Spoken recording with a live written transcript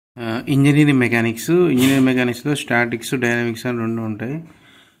Engineering మెకానిక్స్లో statics, dynamics అని రెండు ఉంటాయి.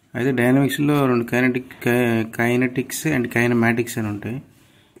 అయితే డైనమిక్స్లో రెండు కైనెటిక్స్ అండ్ కైనమాటిక్స్ అని ఉంటాయి.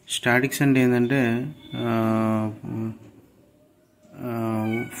 స్టాటిక్స్ అంటే ఏంటంటే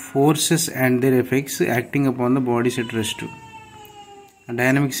forces and there effects acting upon the bodies at rest.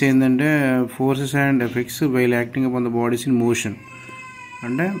 Dynamics ఏంటంటే forces and effects while acting upon the bodies in motion.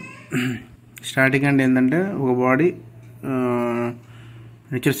 అంటే స్టాటిక్ అంటే ఏంటంటే ఒక బాడీ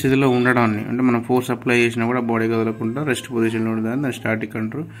నేచర్ స్థితిలో ఉండడాన్ని, అంటే మనం ఫోర్స్ అప్లై చేసినా కూడా బాడీ కదలకుండా రెస్ట్ పొజిషన్లో ఉండేదాన్ని దాన్ని స్టాటిక్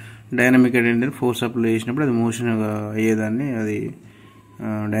అంటారు. డైనమిక్ ఏంటంటే ఫోర్స్ అప్లై చేసినప్పుడు అది మోషన్ అయ్యేదాన్ని అది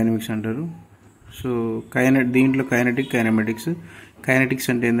డైనమిక్స్ అంటారు. సో దీంట్లో కైనెటిక్, కైనెటిక్స్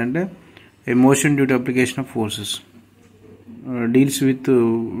అంటే ఏంటంటే ఏ motion due to application of forces deals with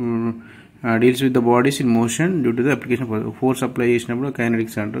the bodies in motion due to the application force apply చేసినప్పుడు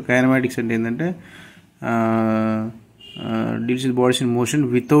కైనెటిక్స్ అంటారు. కైనమాటిక్స్ అంటే ఏంటంటే deals with bodies in motion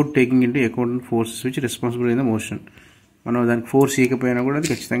without taking into account forces which responsible in the motion. మనం దానికి force ఇవ్వకపోయినా కూడా అది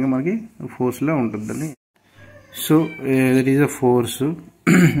ఖచ్చితంగా మనకి ఫోర్స్లో ఉంటుందని. So that is a force.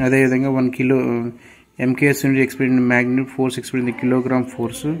 అదేవిధంగా 1 kilo MKS unit experience in magnet force experience in kilogram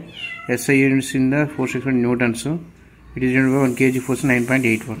force, SI units in the force experience Newton's. It is unit by 1 kg force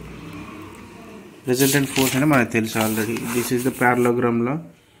 9.81. Resultant force అంటే మనకు తెలుసు already. This is the పారలోగ్రామ్లో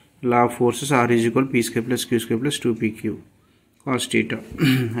law of forces R is equal P² + Q² + 2PQ cos θ.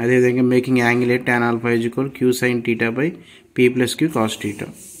 అదేవిధంగా making angle tan α is equal Q sin θ by P + Q cos θ.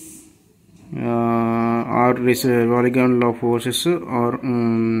 R parallelogram law of forces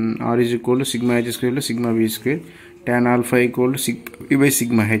R is equal sigma H² + sigma V², tan α equal sigma by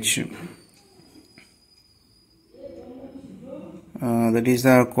sigma H. That is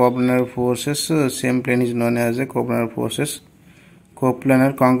the coplanar forces. Same plane is known as the coplanar forces.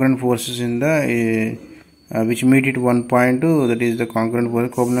 Coplanar concurrent forces in the which meet at one point. That is the concurrent force.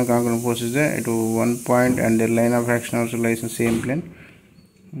 Coplanar concurrent forces at one point and their line of action also lies in same plane.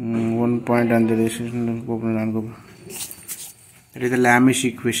 One point and the relation of coplanar and coplanar. That is the Lamish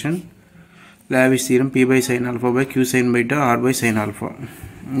equation. Lamish theorem: P by sin alpha by Q sin beta R by sin alpha.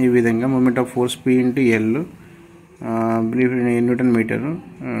 ఈ విధంగా moment of force P into L Newton metre.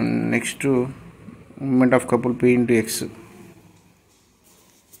 Next moment of couple P into X.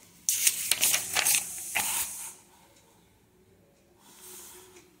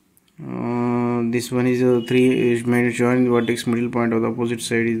 This one is 3 is made showing the vertex middle point of the opposite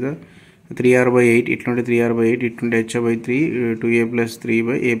side is the 3r/8. ఇట్లుంటే 3r/8, ఇట్లుంటే h/3 2a + 3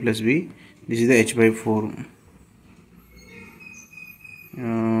 by a + b. This is the h/4.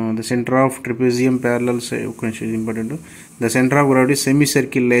 The center of trapezium parallel is important. The center of gravity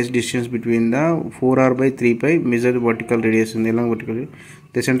semicircle lies distance between the 4r/3 pi measured vertical radius in the long vertical.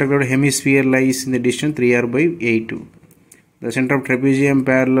 The center of gravity hemisphere lies in the distance 3r/8. The center of trapezium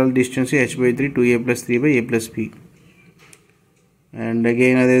parallel distance is h/3 2a + 3 by a + b. And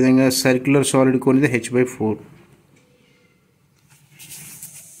again adevanga circular solid cone is h/4.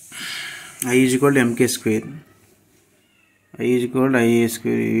 I is equal to mk². I is equal to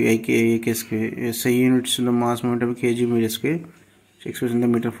IA² AK². SI units in the mass moment of kg m², expressed in the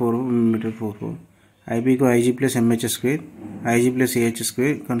meter/4. IB equal Ig plus mh², Ig plus ah²,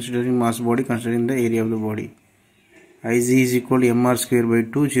 considering mass body, considering the area of the body. Iz is equal to mr² by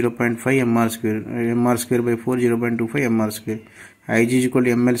 2 0.5 mr², mr² by 4 0.25 mr². Ig is equal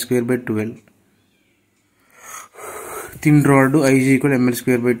to ml² by 12. Thin rod I is equal to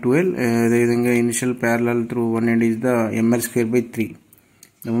ml² by 12. The initial parallel through one end is the ml² by 3.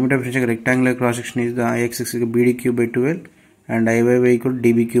 The moment of inertia rectangular cross section is the Ix is bdq by 12 and Iy equal to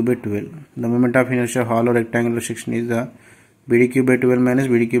dbq by 12. The moment of inertia hollow rectangular section is the bdq by 12 minus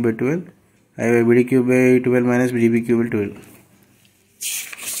bdq by 12. Iy bdq by 12 minus dbq by 12.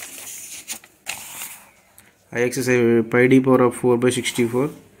 Ix is pi d power of 4 by 64.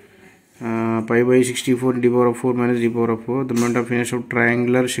 Pi by 64 d power of 4 minus d power of 4. The moment of inertia of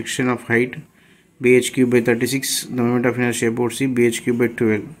triangular section of height bh³ by 36. The moment of inertia about C bh³ by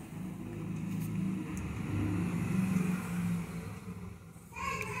 12.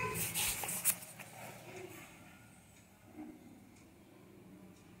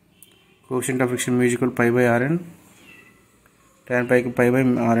 Coefficient of friction mu is equal to pi by Rn. Tan pi by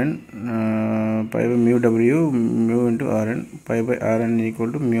Rn, pi by mu W, mu into Rn. Pi by Rn is equal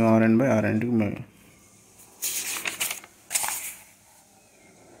to mu Rn by Rn into mu.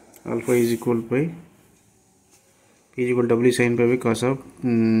 Alpha is equal to pi. P is equal to W sin pi by cos of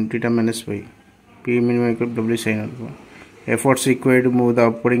theta minus pi. P minimum equal to W sin alpha. Efforts required to move the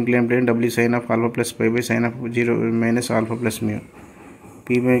upward inclined plane W sin of alpha plus pi by sin of 0 minus alpha plus mu. P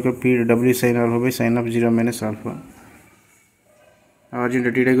equal to P W sin alpha by sin of 0 minus alpha.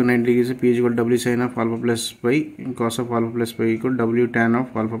 horizontal theta equal 90 degrees, P is equal W sin of alpha plus pi cos of alpha plus pi equal W tan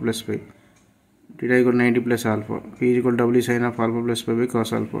of alpha plus pi. Theta equal 90 plus alpha. P is equal W sin of alpha plus pi by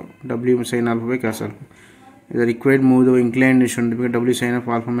cos alpha. W sin alpha by cos alpha. The required move the inclination because W sin of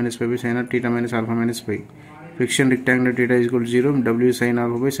alpha minus pi by sin of theta minus alpha minus pi. Friction rectangular theta is equal to 0. W sin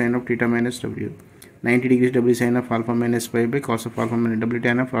alpha by sin of theta minus W. 90 degrees W sin of alpha minus pi by cos of alpha minus W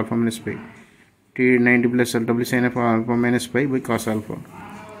tan of alpha minus pi. T 90 plus W sin of alpha minus pi by cos alpha.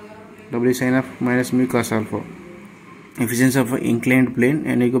 W sin of minus mu cos alpha. Efficiency of inclined plane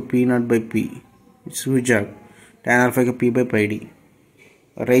and equal P naught by P. Screw jack. Tan alpha equal P by pi d.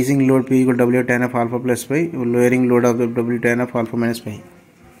 Rising load P equal W tan of alpha plus pi. Lowering load of the W tan of alpha minus pi.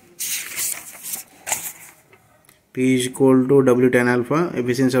 P is equal to W tan alpha.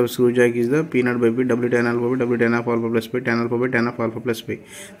 Efficiency of screw jack is the P naught by P. W tan alpha by W tan of alpha plus pi. Tan alpha by tan of alpha plus pi.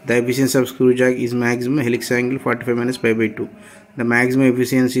 The efficiency of screw jack is maximum helix angle 45 minus pi by 2. The maximum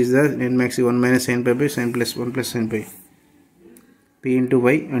efficiency is the n max 1 minus sin pi by sin plus 1 plus sin pi. P into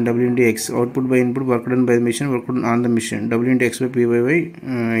y and W into x. Output by input, work done by the machine, work done on the machine. W into x by P by y,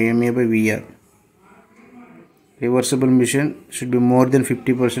 MA by VR. Reversible machine should be more than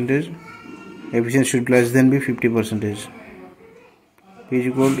 50%. Efficiency should less than be 50%. P is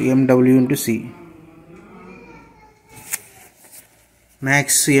equal to MW into C.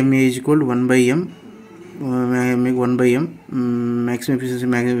 Max MA is equal to 1 by M. 1 by M. Maximum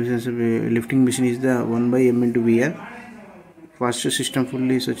efficiency lifting machine is the 1 by M into VR. First system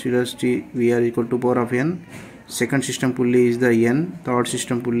pulley such velocity VR equal to power of n. Second system pulley is the n. Third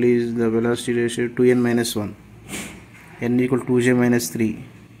system pulley is the velocity ratio 2n minus 1. N equal to 2j minus 3.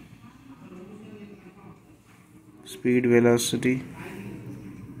 Speed velocity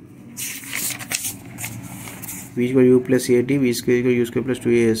V equal u plus at, V square equal u square plus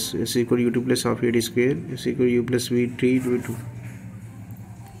 2as, S equal u2 plus half at square, S equal u plus v3 v2.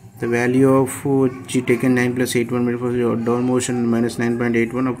 The value of G taken 9 plus 81 meter for down motion minus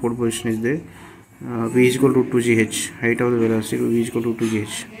 9.81, upward position is there. V is equal to 2gh, height of the velocity V is equal to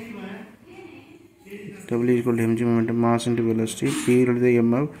 2gh. W is equal to mg momentum, mass into velocity, P equal to the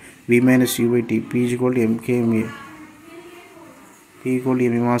m of V minus u by t, P is equal to mkma. P equal to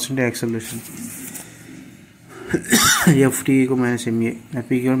ma, mass into acceleration. Ft equal minus ma,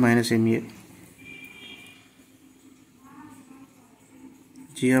 F equal minus ma.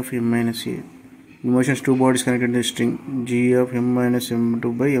 G of m minus a. In motion, two bodies connected to a string. G of m minus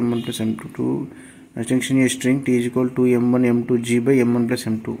m2 by m1 plus m2. Two extension a string T is equal to m1 m2 g by m1 plus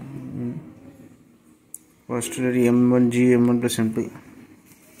m2. Posterior m1 g m1 plus m2.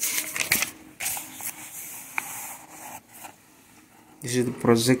 This is the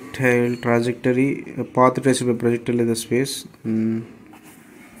projectile trajectory, path traced by projectile in the space. And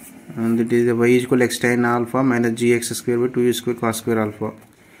it is the y is equal to x tan alpha minus gx square by 2u square cos square alpha.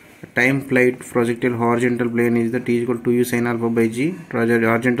 Time flight projectile horizontal plane is the t is equal to 2u sin alpha by g.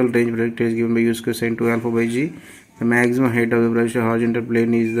 Horizontal range projectile is given by u square sin 2 alpha by g. The maximum height of the projectile horizontal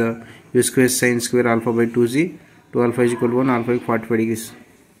plane is the u square sin square alpha by 2g. 2 alpha is equal to 1, alpha is 45 degrees.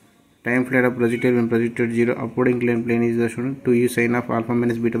 Time flight of projectile when projected 0, upward inclined plane is the shown 2u sin of alpha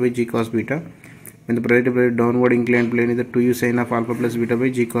minus beta by g cos beta. When the projectile downward inclined plane is the 2u sin of alpha plus beta by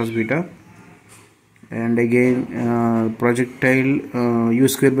g cos beta. And again projectile u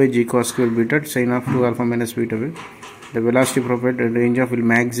square by g cos square beta sin of 2 alpha minus beta by. The velocity profile range of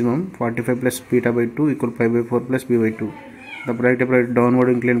maximum 45 plus beta by 2 equal pi by 4 plus b by 2. The projectile downward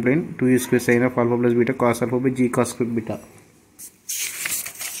inclined plane 2u square sin of alpha plus beta cos alpha by g cos square beta.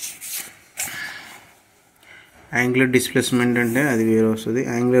 Angular displacement and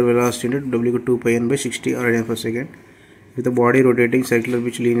angular velocity w equal 2 pi n by 60 radian per second. With the body rotating circular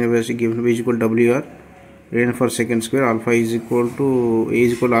which linear velocity given v is equal to wr radian per second square, alpha is equal to a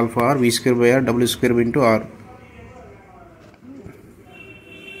is equal to alpha r, v square by r, w square into r.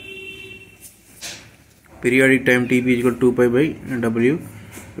 Periodic time Tp is equal to 2 pi by w.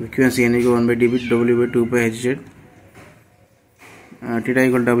 Frequency n equal 1 by dp, w by 2 pi hz. Theta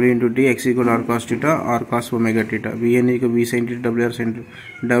equal w into t, x equal r cos theta, r cos omega theta. Vn equal v sin theta, w r sin theta,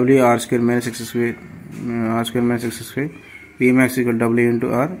 w r square minus x square, r square minus x square. V max equal w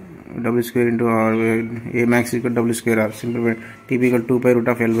into r, w square into r, a max equal w square r. Simple. Tp equal 2 pi root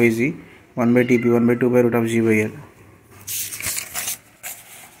of l by z, 1 by tp, 1 by 2 pi root of g by l.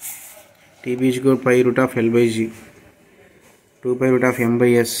 Tp is equal pi root of l by g, 2 pi root of m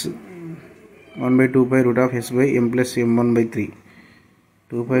by s, 1 by 2 pi root of s by m plus m1 by 3.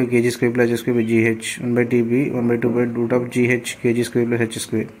 2 pi kg square plus h square by gh, 1 by tp, 1 by 2 pi root of gh kg square plus h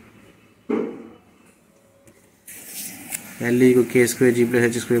square. L equal k square g plus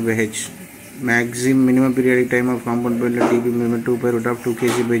h square by h. maximum minimum periodic time of compound bond TB minimum 2 by root of 2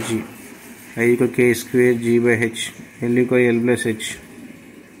 kg by g. I equal k square g by h. L equal L plus h.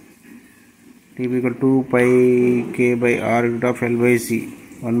 TB equal 2 pi k by r root of L by c.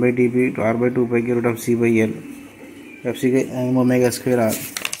 1 by TB r by 2 pi k root of c by L. Fc m omega square r.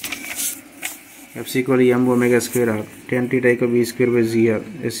 Fc equal m omega square r. Tan theta equal b square by gr.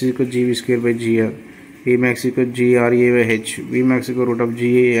 S equal gv square by gr. V max equal g r a by h. V max equal root of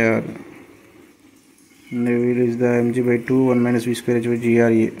g r. Now is the mg by 2 1 minus v square h by g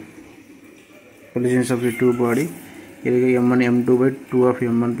r a. Collisions of the two body. Here is m1 m2 by 2 of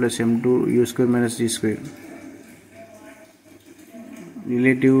m1 plus m2 u square minus g square.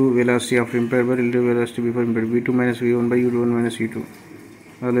 Relative velocity of impaired by relative velocity before impaired. v2 minus v1 by u1 minus v2.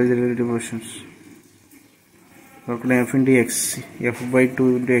 All are the relative motions. Work done f into x. F by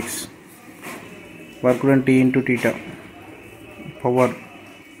 2 into x. Work done t into theta. Power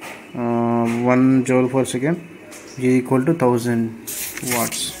 1 joule per second is equal to 1000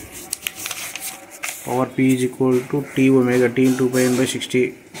 watts. Power P is equal to T omega T into 2 pi n by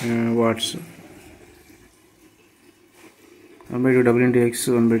 60 watts. 1 by 2 w into x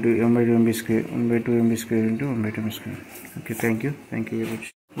 1 by 2 m by 2 mb square 1 by 2 mb square into 1 by 2 mb square. Okay, thank you very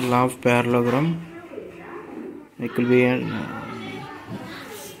much. Law of parallelogram. It will be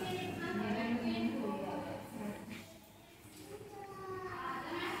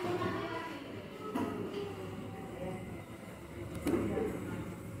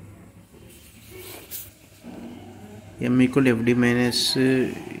m equal fd minus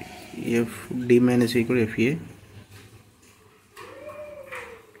fd minus equal fa.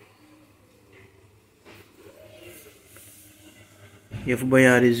 F by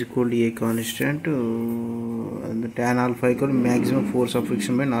r is equal to a constant. And the tan alpha equal maximum force of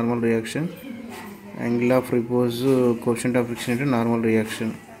friction by normal reaction. Angle of repose coefficient of friction into normal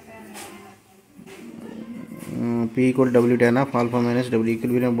reaction. P equal w tan of alpha minus w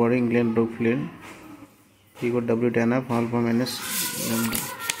equilibrium body inclined to plane. P equal w tan of alpha minus lambda.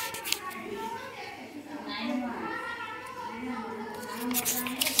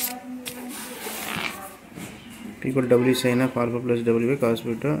 P equal w sin of alpha plus w by cos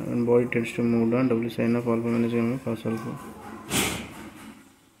beta, and body tends to move down. W sin of alpha minus m by cos alpha.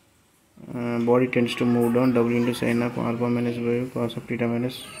 Body tends to move down. W into sin of alpha minus by cos of theta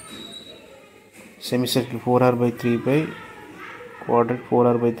minus semicircle 4r by 3 pi. Quadrant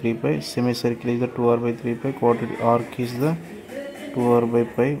 4r by 3 pi. Semicircle is the 2r by 3 pi. Quadrant arc is the 2r by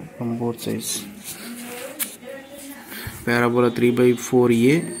pi from both sides. Parabola 3 by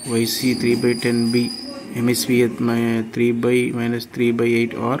 4a. YC 3 by 10b. Hemisphere 3 by minus 3 by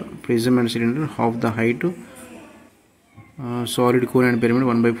 8 r. Prism and cylinder half the height. Solid cone and pyramid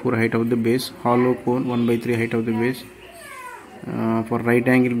 1 by 4 height of the base. Hollow cone 1 by 3 height of the base. For right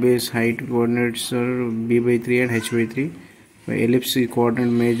angle base height coordinates are b by 3 and h by 3. By ellipse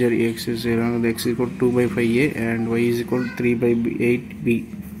coordinate measure x is along the x is equal to 2 by 5a and y is equal to 3 by 8b.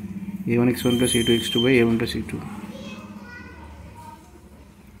 a1 x1 plus a2 x2 by a1 plus a2.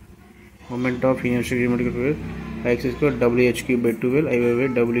 Moment of inertia geometrical figure. X is equal to wh cube by 12, I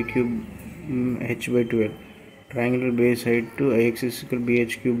by w cube h by 12. Triangular base height to ix is equal to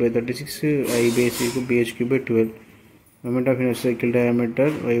bh cube by 36, I base is equal to bh cube by 12. Moment of inertia circle diameter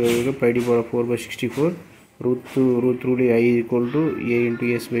y by equal to pi d power 4 by 64. Root through the I is equal to a into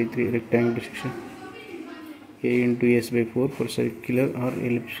s by 3 rectangular section. A into s by 4 for circular or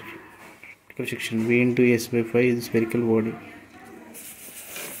elliptical section. B into s by 5 is the spherical body.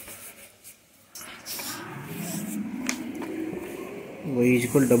 Y is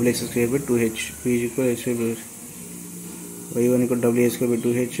equal to wx square by 2h. P is equal to x by y1 equal to w square by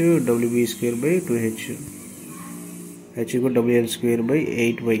 2h, wb square by 2h. H equal to wl square by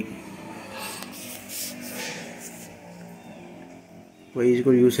 8y. Y is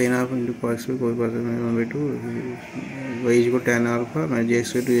equal to u sin alpha into cos by 4 cos 1 by 2. Y is equal to tan alpha minus j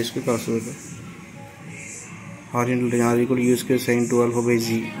square to a square cos alpha. Horizontal range R equal to u square sin 2 alpha by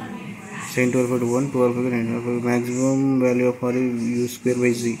z. Sin 2 alpha to 1, 2 alpha to 9 alpha. Maximum value of R is u square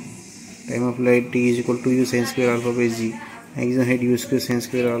by z. Time of flight t is equal to u sin square alpha by z. Maximum height u square sin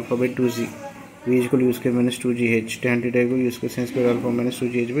square alpha by 2z. V is equal to u square minus 2gh. Tan theta equal to u square sin square alpha minus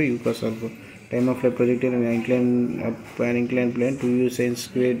 2gh by u cos alpha. Time of flight projected an inclined up an inclined plane 2u sin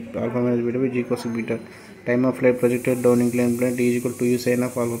square alpha minus beta by g cos beta. Time of flight projected down inclined plane t is equal to u sin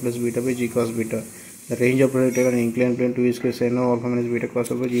of alpha plus beta by g cos beta. The range of projected on inclined plane 2u square sin of alpha minus beta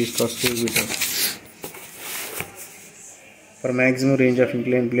cos alpha g is cos square beta. For maximum range of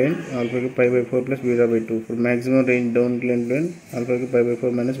inclined plane alpha equal pi by 4 plus beta by 2. For maximum range down inclined plane alpha equal pi by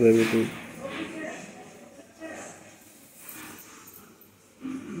 4 minus beta by 2.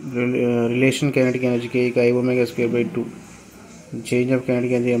 relation kinetic energy K equal I omega square by 2. Change of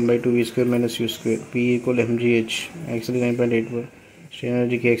kinetic energy m by 2 v square minus u square. P equal mgh. Actually 9.81. Strain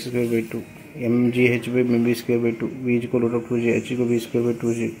energy kx square by 2. mgh by mv square by 2. V is equal to root of 2g. H equal v square by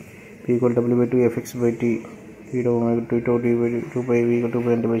 2g. P equal w by 2 fx by t. Theta omega 2 tau d by 2 pi v equal 2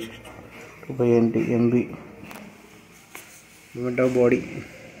 pi nt by 2 pi nt mv. Moment of body.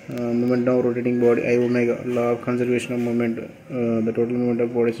 Moment of rotating body I omega. Law of conservation of moment. The total moment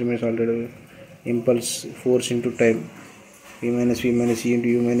of body remains altered. Impulse force into time. V minus e into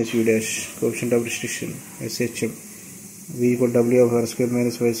u minus u dash. Coefficient of restriction SHM. V equal w of r square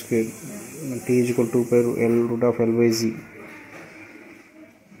minus y square. T is equal to 2 pi L root of L by z.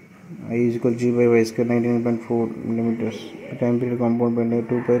 I is equal to g by y square 99.4 millimeters. Time period compound by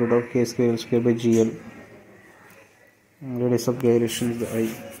 2 pi root of k square L square by gl. Radius of gyration is the I.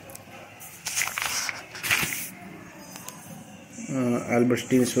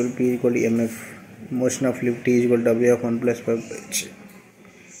 Albert-Einstein's formula P equal to mf. Motion of lift T is equal to W of 1 plus 5 by h.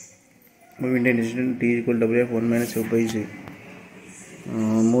 Movement and distance T is equal to W of 1 minus f by z.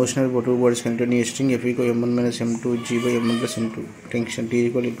 Motion of two bodies connected in a string F equal to m1 minus m2 g by m1 plus m2. Tension T is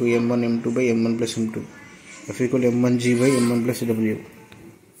equal to m1 m2 by m1 plus m2. F equal to m1 g by m1 plus w.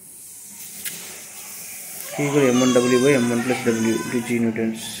 T equal to m1 w by m1 plus w to g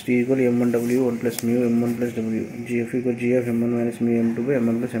newtons. T equal to m1 w 1 plus mu m1 plus w. G F equal to g of m1 minus mu m2 by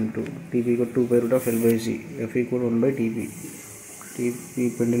m1 plus m2. Tp equal to 2 pi root of L by z. F equal to 1 by Tp.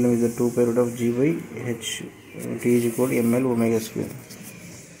 Tp pendulum is the 2 pi root of g by h. T is equal to ml omega square.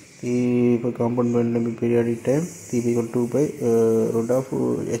 T for compound pendulum periodic time. Tp equal to 2 pi root of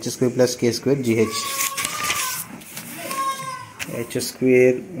h square plus k square gh. H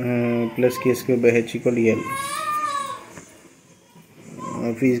square plus k square by h equal to L.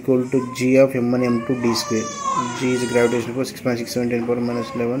 F is equal to g of m1 m2 d square. G is gravitational force 6.67 10 power minus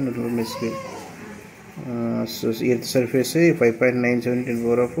 11 Newton per meter square. So earth surface 5.97 10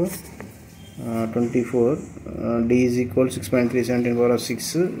 power of 24. D is equal to 6.37 10 power of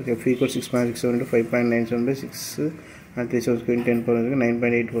 6. F equal to 6.67 to 5.97 by 6 and 3 square 10 power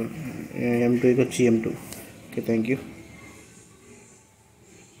 9.81. M2 equal to gm2. Okay, thank you.